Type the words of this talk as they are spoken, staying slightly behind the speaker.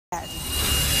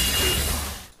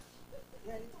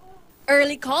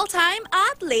Early call time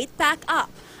at late pack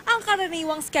up. Ang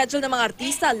karaniwang schedule ng mga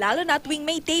artista lalo na tuwing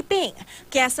may taping.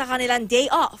 Kaya sa kanilang day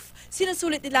off,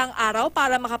 sinusulit nila ang araw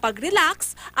para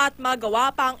makapag-relax at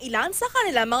magawa pa ang ilan sa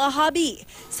kanilang mga hobby.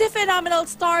 Si phenomenal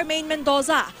star Maine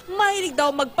Mendoza, mahilig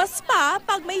daw magpaspa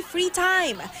pag may free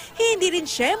time. Hindi rin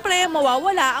syempre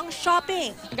mawawala ang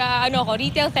shopping.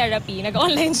 Retail therapy,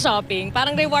 nag-online shopping.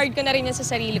 Parang reward ko na rin yan sa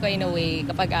sarili ko in a way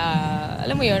kapag,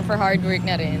 alam mo yun, for hard work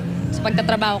na rin. Sa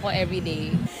pagtatrabaho ko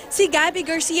everyday. Si Gabby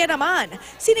Garcia naman,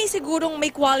 sinisigurong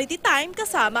may quality time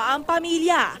kasama ang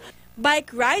pamilya.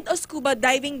 Bike ride o scuba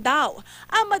diving daw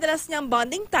ang madalas niyang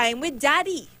bonding time with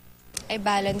daddy. I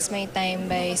balance my time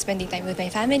by spending time with my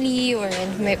family or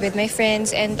with my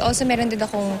friends. And also meron din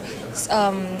akong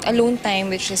alone time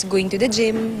which is going to the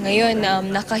gym. Ngayon,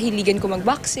 nakahiligan ko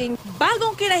mag-boxing.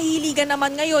 Bagong kinahiligan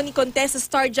naman ngayon ni Contessa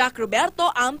star Jack Roberto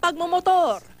ang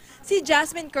pagmumotor. Si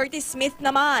Jasmine Curtis Smith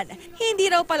naman, hindi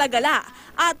raw palagala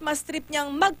at mas trip niyang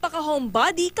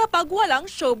magpaka-homebody kapag walang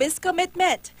showbiz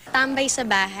commitment. Tambay sa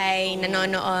bahay,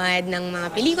 nanonood ng mga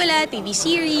pelikula, TV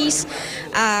series.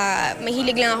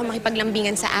 Mahilig lang ako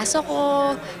makipaglambingan sa aso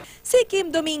ko. Si Kim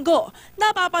Domingo,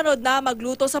 napapanood na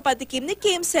magluto sa patikim ni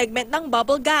Kim segment ng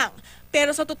Bubble Gang.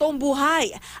 Pero sa totoong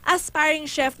buhay, aspiring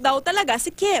chef daw talaga si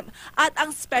Kim at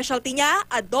ang specialty niya,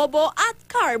 adobo at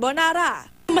carbonara.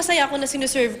 Masaya ako na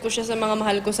sinuserve ko siya sa mga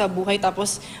mahal ko sa buhay,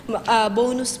 tapos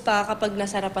bonus pa kapag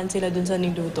nasarapan sila dun sa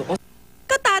niluto ko.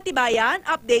 Cata Tibayan,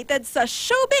 updated sa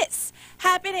showbiz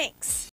happenings.